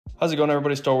How's it going,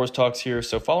 everybody? Star Wars Talks here.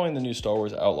 So following the new Star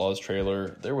Wars Outlaws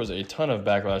trailer, there was a ton of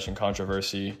backlash and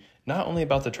controversy, not only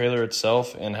about the trailer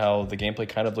itself and how the gameplay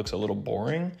kind of looks a little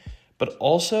boring, but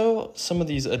also some of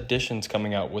these additions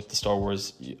coming out with the Star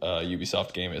Wars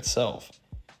Ubisoft game itself.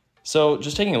 So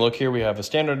just taking a look here, we have a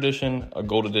Standard Edition, a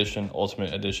Gold Edition,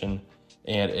 Ultimate Edition,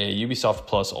 and a Ubisoft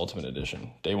Plus Ultimate Edition,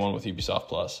 day one with Ubisoft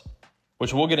Plus,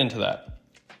 which we'll get into that.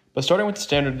 But starting with the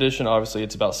Standard Edition, obviously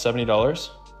it's about $70.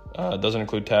 It doesn't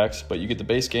include tax, but you get the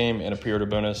base game and a pre-order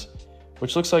bonus,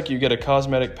 which looks like you get a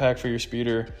cosmetic pack for your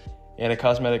speeder and a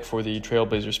cosmetic for the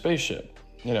Trailblazer spaceship.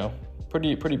 You know,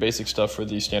 pretty basic stuff for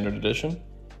the Standard Edition.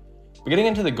 But getting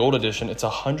into the Gold Edition, it's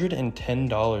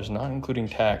 $110, not including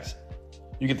tax.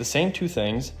 You get the same two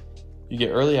things, you get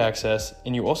early access,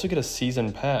 and you also get a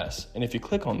season pass. And if you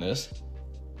click on this,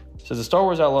 it says the Star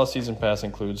Wars Outlaws season pass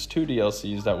includes 2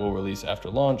 DLCs that will release after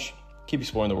launch. Keep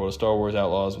exploring the world of Star Wars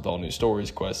Outlaws with all new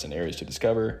stories, quests, and areas to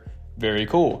discover. Very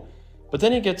cool. But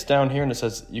then it gets down here and it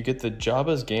says you get the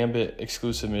Jabba's Gambit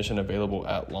exclusive mission available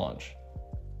at launch.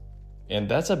 And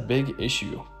that's a big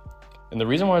issue. And the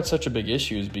reason why it's such a big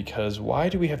issue is because why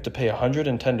do we have to pay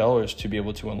 $110 to be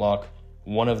able to unlock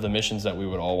one of the missions that we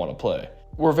would all want to play?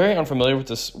 We're very unfamiliar with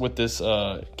this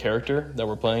character that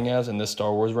we're playing as in this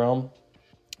Star Wars realm.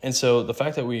 And so the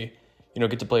fact that we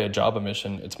get to play a Jabba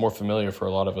mission, it's more familiar for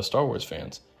a lot of us Star Wars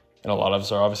fans. And a lot of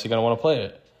us are obviously going to want to play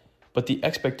it. But the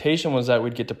expectation was that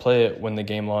we'd get to play it when the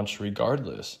game launched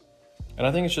regardless. And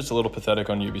I think it's just a little pathetic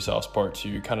on Ubisoft's part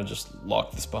to kind of just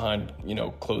lock this behind,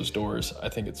 closed doors. I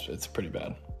think it's pretty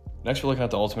bad. Next, we're looking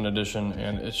at the Ultimate Edition,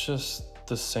 and it's just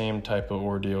the same type of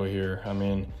ordeal here. I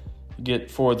mean, you get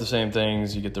 4 of the same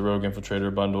things. You get the Rogue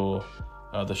Infiltrator bundle,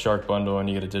 the Shark bundle, and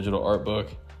you get a digital art book.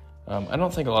 I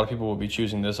don't think a lot of people will be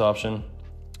choosing this option.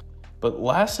 But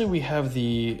lastly, we have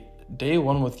the day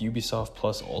one with Ubisoft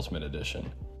Plus Ultimate Edition.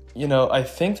 I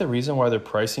think the reason why they're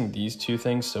pricing these two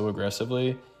things so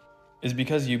aggressively is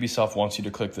because Ubisoft wants you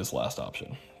to click this last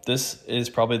option. This is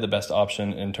probably the best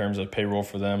option in terms of payroll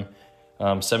for them.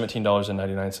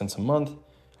 $17.99 a month.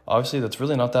 Obviously, that's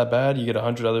really not that bad. You get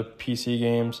 100 other PC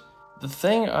games. The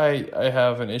thing I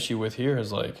have an issue with here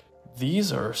is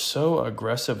these are so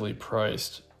aggressively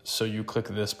priced. So you click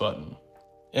this button.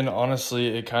 And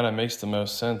honestly, it kind of makes the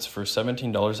most sense. For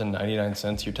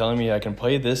 $17.99, you're telling me I can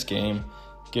play this game,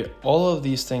 get all of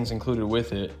these things included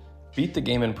with it, beat the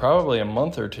game in probably a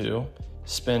month or two,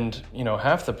 spend,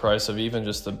 half the price of even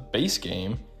just the base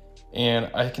game,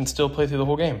 and I can still play through the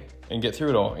whole game and get through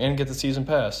it all and get the season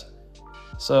pass.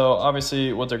 So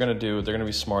obviously what they're going to do, they're going to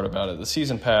be smart about it. The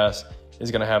season pass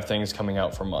is going to have things coming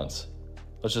out for months.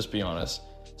 Let's just be honest.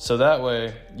 So that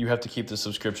way, you have to keep the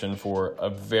subscription for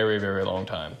a very, very long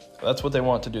time. That's what they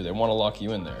want to do. They want to lock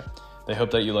you in there. They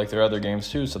hope that you like their other games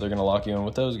too, so they're going to lock you in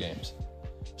with those games.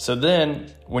 So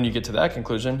then, when you get to that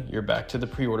conclusion, you're back to the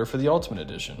pre-order for the Ultimate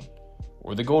Edition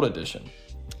or the Gold Edition.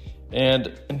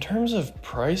 And in terms of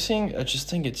pricing, I just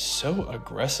think it's so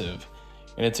aggressive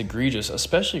and it's egregious,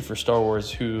 especially for Star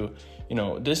Wars who,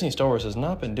 Disney Star Wars has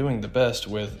not been doing the best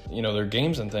with, their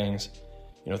games and things.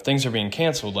 Things are being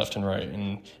canceled left and right,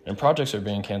 and projects are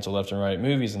being canceled left and right,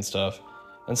 movies and stuff.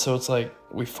 And so it's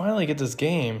we finally get this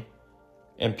game,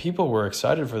 and people were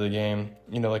excited for the game,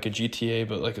 like a GTA,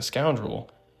 but like a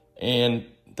scoundrel. And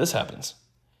this happens.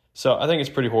 So I think it's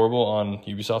pretty horrible on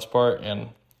Ubisoft's part, and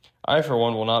I, for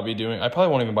one, will not be I probably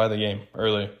won't even buy the game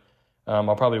early.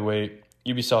 I'll probably wait.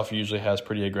 Ubisoft usually has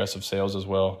pretty aggressive sales as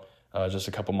well, just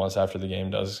a couple months after the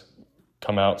game does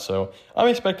come out. So I'm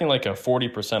expecting a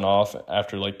 40% off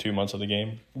after 2 months of the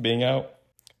game being out,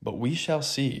 but we shall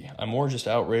see. I'm more just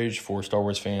outraged for Star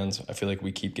Wars fans. I feel like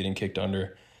we keep getting kicked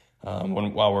under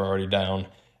while we're already down,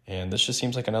 and this just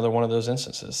seems like another one of those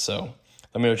instances. So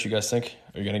let me know what you guys think.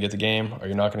 Are you going to get the game? Are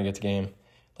you not going to get the game?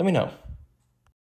 Let me know.